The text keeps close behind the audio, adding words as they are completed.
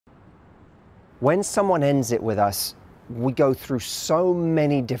When someone ends it with us, we go through so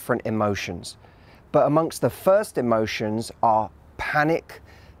many different emotions. But amongst the first emotions are panic,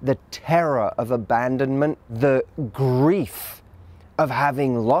 the terror of abandonment, the grief of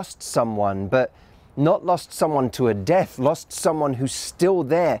having lost someone, but not lost someone to a death, lost someone who's still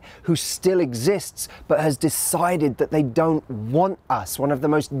there, who still exists, but has decided that they don't want us. One of the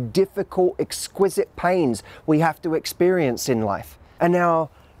most difficult, exquisite pains we have to experience in life. And our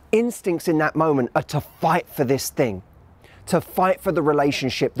instincts in that moment are to fight for this thing, to fight for the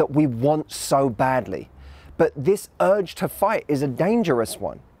relationship that we want so badly. But this urge to fight is a dangerous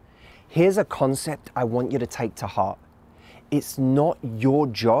one. Here's a concept I want you to take to heart. It's not your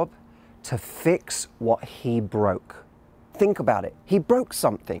job to fix what he broke. Think about it. He broke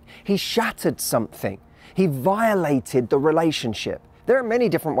something. He shattered something. He violated the relationship. There are many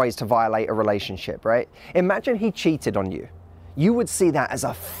different ways to violate a relationship, right? Imagine he cheated on you. You would see that as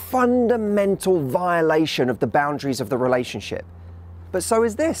a fundamental violation of the boundaries of the relationship. But so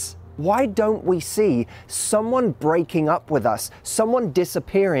is this. Why don't we see someone breaking up with us, someone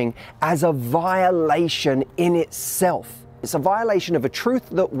disappearing, as a violation in itself? It's a violation of a truth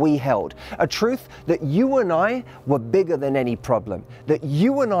that we held, a truth that you and I were bigger than any problem, that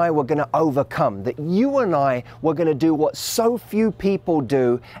you and I were going to overcome, that you and I were going to do what so few people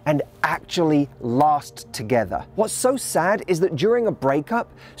do and actually last together. What's so sad is that during a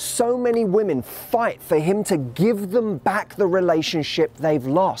breakup, so many women fight for him to give them back the relationship they've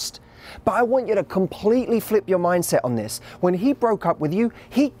lost. But I want you to completely flip your mindset on this. When he broke up with you,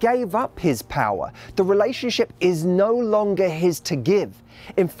 he gave up his power. The relationship is no longer his to give.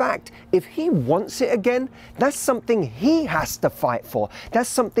 In fact, if he wants it again, that's something he has to fight for. That's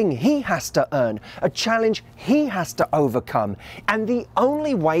something he has to earn, a challenge he has to overcome. And the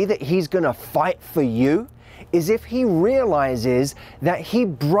only way that he's going to fight for you is if he realizes that he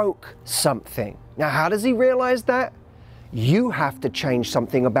broke something. Now, how does he realize that? You have to change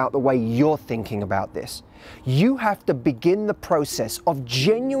something about the way you're thinking about this. You have to begin the process of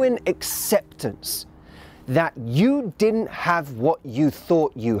genuine acceptance that you didn't have what you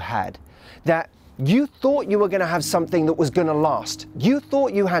thought you had, that you thought you were going to have something that was going to last. You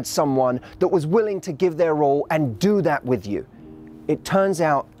thought you had someone that was willing to give their all and do that with you. It turns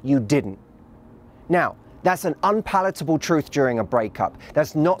out you didn't. Now, that's an unpalatable truth during a breakup.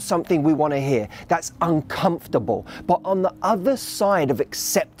 That's not something we want to hear. That's uncomfortable. But on the other side of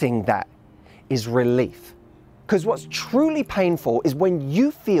accepting that is relief. Because what's truly painful is when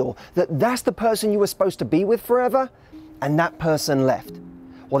you feel that that's the person you were supposed to be with forever and that person left.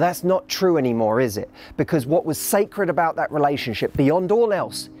 Well, that's not true anymore, is it? Because what was sacred about that relationship, beyond all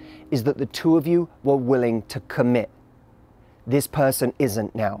else, is that the two of you were willing to commit. This person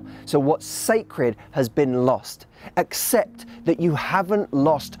isn't now. So what's sacred has been lost. Accept that you haven't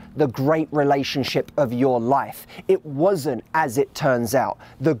lost the great relationship of your life. It wasn't, as it turns out,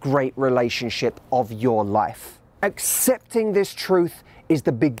 the great relationship of your life. Accepting this truth is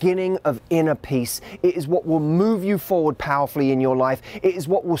the beginning of inner peace. It is what will move you forward powerfully in your life. It is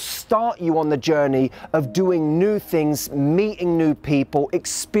what will start you on the journey of doing new things, meeting new people,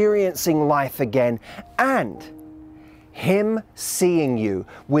 experiencing life again, and him seeing you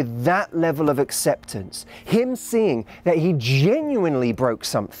with that level of acceptance, him seeing that he genuinely broke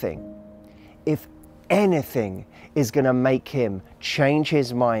something, if anything is going to make him change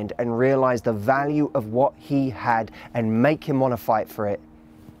his mind and realize the value of what he had and make him want to fight for it,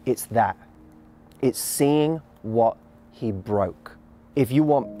 it's that. It's seeing what he broke. If you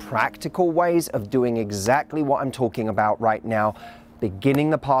want practical ways of doing exactly what I'm talking about right now, beginning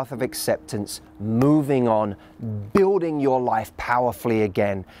the path of acceptance, moving on, building your life powerfully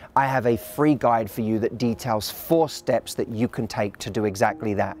again, I have a free guide for you that details 4 steps that you can take to do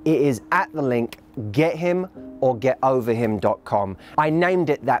exactly that. It is at the link gethim.com. I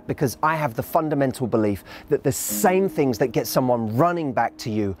named it that because I have the fundamental belief that the same things that get someone running back to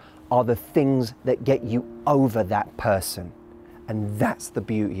you are the things that get you over that person. And that's the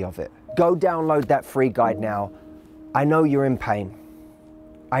beauty of it. Go download that free guide now. I know you're in pain.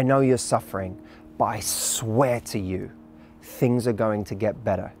 I know you're suffering, but I swear to you, things are going to get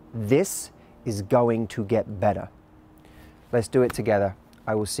better. This is going to get better. Let's do it together.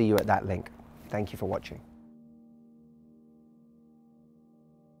 I will see you at that link. Thank you for watching.